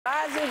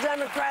Rising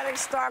Democratic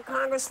star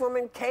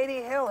Congresswoman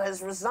Katie Hill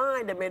has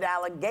resigned amid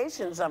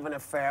allegations of an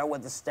affair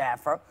with a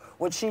staffer,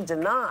 which she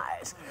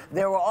denies.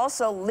 There were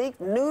also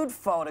leaked nude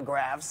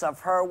photographs of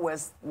her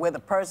with a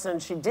person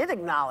she did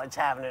acknowledge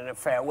having an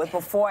affair with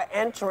before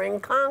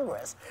entering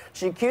Congress.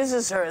 She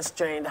accuses her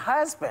estranged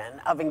husband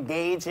of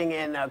engaging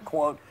in a,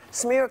 quote,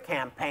 smear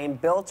campaign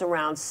built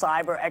around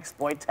cyber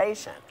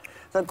exploitation.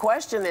 The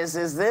question is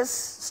this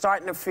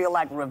starting to feel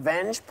like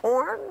revenge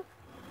porn?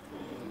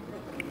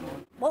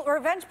 Well,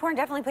 revenge porn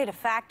definitely played a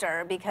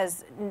factor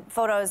because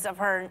photos of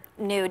her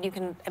nude,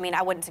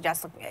 I wouldn't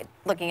suggest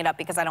looking it up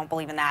because I don't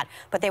believe in that,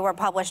 but they were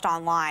published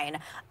online.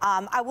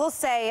 I will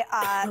say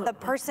the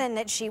person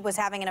that she was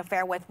having an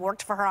affair with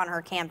worked for her on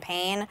her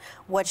campaign,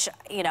 which,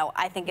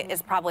 I think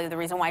is probably the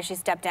reason why she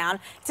stepped down.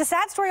 It's a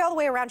sad story all the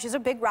way around. She's a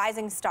big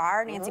rising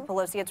star. Nancy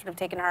Pelosi had sort of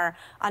taken her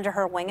under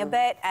her wing a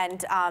bit,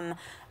 and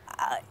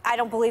I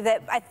don't believe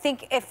that. I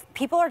think if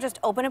people are just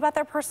open about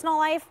their personal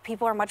life,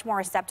 people are much more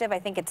receptive. I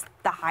think it's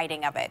the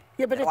hiding of it.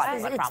 Yeah, but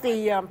it's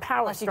the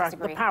power structure,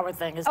 the power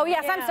thing. Oh,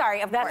 yes, I'm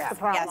sorry. That's the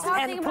problem. Yes.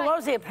 And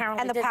Pelosi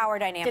apparently and the power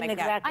dynamic.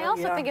 Exactly, I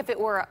also think if it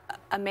were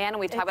a man, and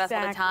we talk about this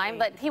all the time,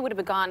 but he would have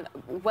been gone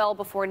well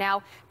before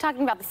now.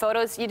 Talking about the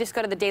photos, you just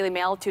go to the Daily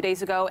Mail 2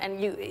 days ago,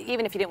 and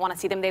even if you didn't want to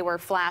see them, they were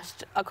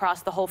flashed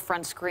across the whole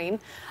front screen.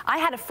 I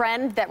had a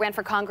friend that ran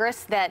for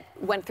Congress that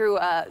went through,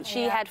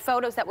 she had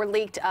photos that were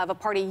leaked of a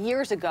party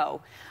years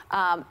ago.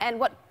 And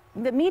what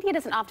the media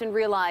doesn't often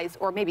realize,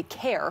 or maybe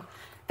care,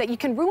 that you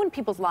can ruin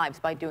people's lives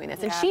by doing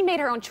this. And she made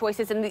her own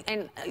choices,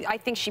 and I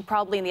think she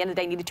probably, in the end of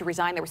the day, needed to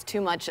resign. There was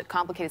too much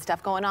complicated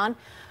stuff going on.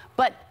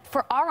 But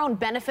for our own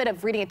benefit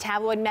of reading a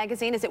tabloid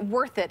magazine, is it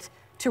worth it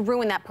to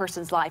ruin that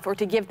person's life or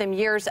to give them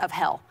years of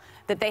hell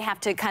that they have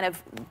to kind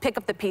of pick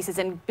up the pieces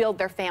and build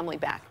their family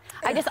back?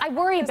 I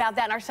worry about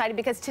that in our society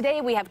because today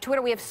we have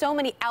Twitter, we have so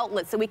many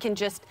outlets that we can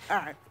just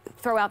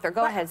throw out there.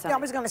 Go ahead, Sonny. I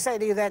was going to say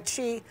to you that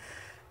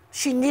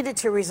she needed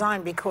to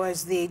resign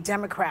because the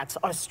Democrats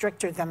are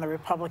stricter than the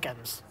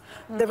Republicans.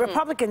 The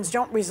Republicans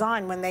don't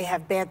resign when they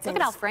have bad things.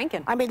 Look at Al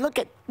Franken. I mean, look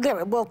at,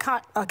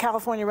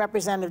 California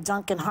Representative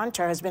Duncan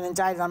Hunter has been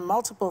indicted on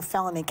multiple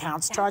felony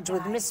counts, charged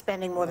with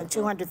misspending more than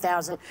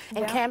 $200,000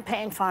 in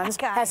campaign funds.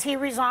 Has he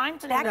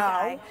resigned?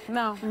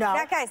 No.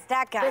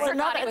 That guy. There's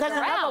another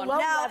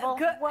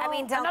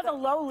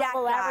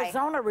low-level guy.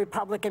 Arizona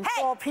Republican,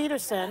 Paul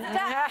Peterson,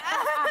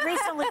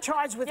 recently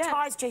charged with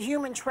ties to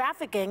human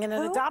trafficking in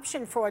an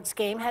adoption fraud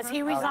scheme. Has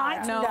he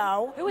resigned?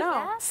 No. Who is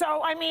that?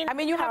 So, I mean,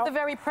 you have the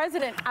very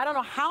president. I don't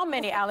know how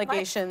many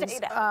allegations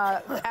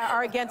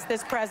are against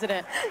this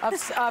president of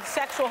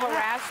sexual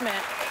harassment,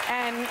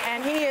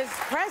 and he is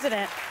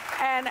president.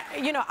 And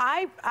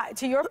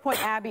to your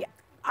point, Abby,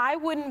 I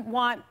wouldn't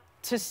want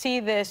to see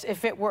this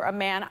if it were a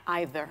man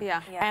either.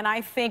 And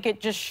I think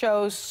it just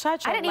shows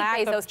such a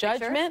lack of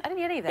judgment. I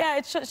didn't eat either. Yeah,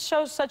 it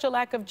shows such a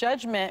lack of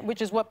judgment,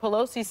 which is what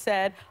Pelosi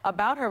said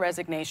about her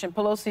resignation.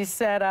 Pelosi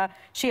said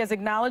she has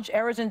acknowledged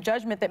errors in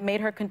judgment that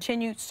made her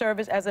continued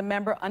service as a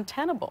member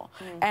untenable.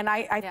 And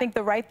I think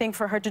the right thing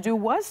for her to do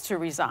was to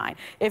resign.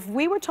 If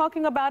we were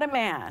talking about a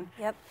man,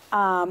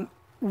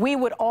 we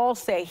would all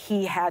say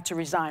he had to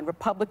resign,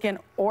 Republican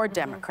or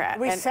Democrat.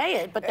 We say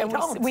it, but they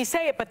don't. We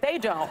say it, but they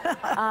don't.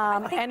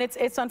 And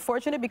it's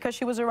unfortunate because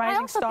she was a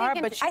rising star,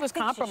 but she was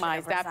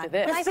compromised after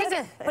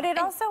this. But it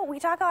also, we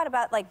talk a lot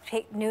about like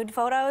nude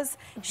photos.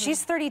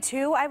 She's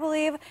 32, I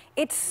believe.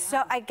 It's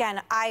so,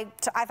 again, I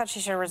thought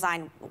she should have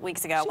resigned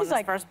weeks ago when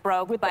this first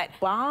broke. With the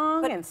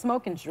bong and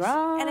smoking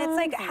drugs. And it's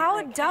like,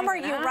 how dumb are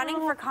you running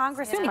for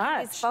Congress to take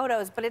these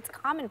photos? But it's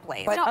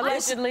commonplace. But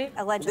allegedly.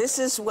 This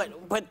is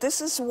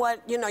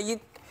what,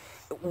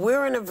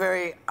 we're in a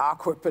very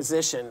awkward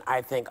position,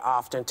 I think,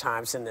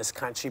 oftentimes in this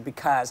country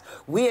because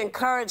we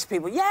encourage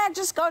people,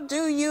 just go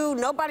do you.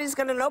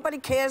 Nobody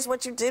cares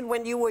what you did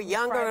when you were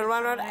younger.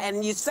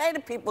 And you say to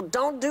people,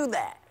 don't do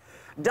that.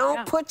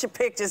 Don't put your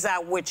pictures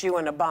out with you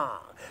in a bomb.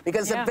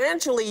 Because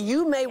eventually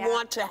you may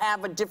want to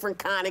have a different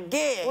kind of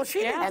gig. Well, she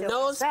didn't and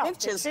those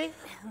pictures,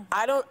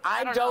 I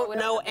don't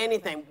know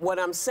anything. What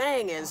I'm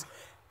saying is,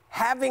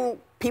 having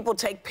people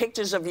take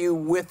pictures of you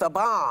with a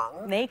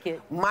bong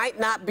naked might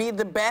not be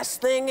the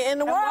best thing in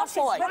the world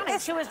for you.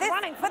 She was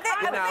running. But this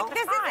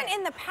isn't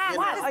in the past.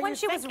 This is when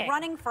she was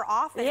running for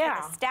office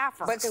as a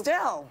staffer. But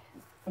still,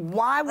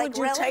 why would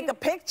you take a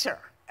picture?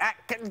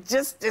 It's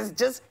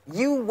just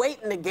you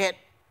waiting to get.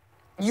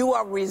 You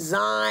are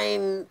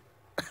resigned.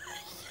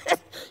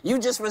 You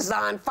just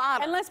resigned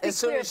fodder as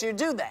soon as you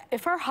do that.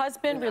 If her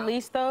husband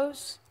released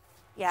those,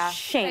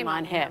 shame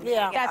on him.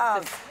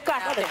 That's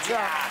disgusting.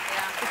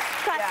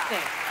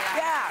 Disgusting.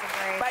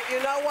 But you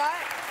know what?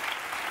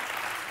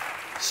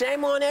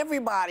 Shame on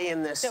everybody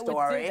in this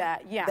story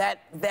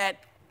that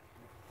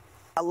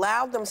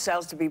allowed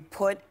themselves to be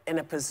put in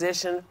a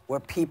position where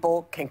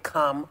people can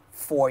come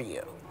for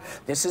you.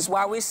 This is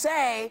why we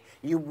say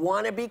you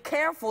want to be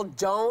careful.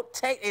 Don't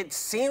take it.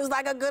 Seems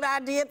like a good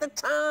idea at the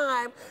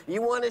time.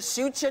 You want to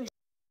shoot your.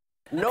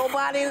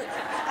 Nobody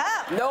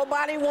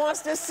Nobody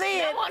wants to see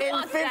No it one in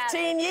wants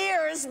 15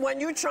 years when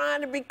you're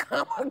trying to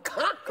become a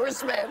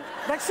congressman.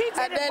 But she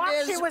did it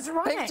while she was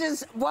running.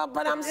 Pictures, well,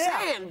 but I'm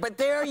saying, but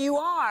there you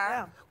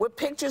are with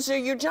pictures of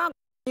your junk.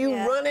 You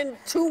running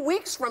 2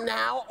 weeks from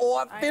now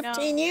or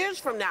 15 years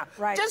from now.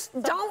 Right. Just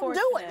It's don't do it.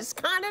 unfortunate. It's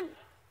kind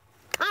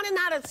of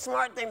not a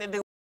smart thing to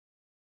do.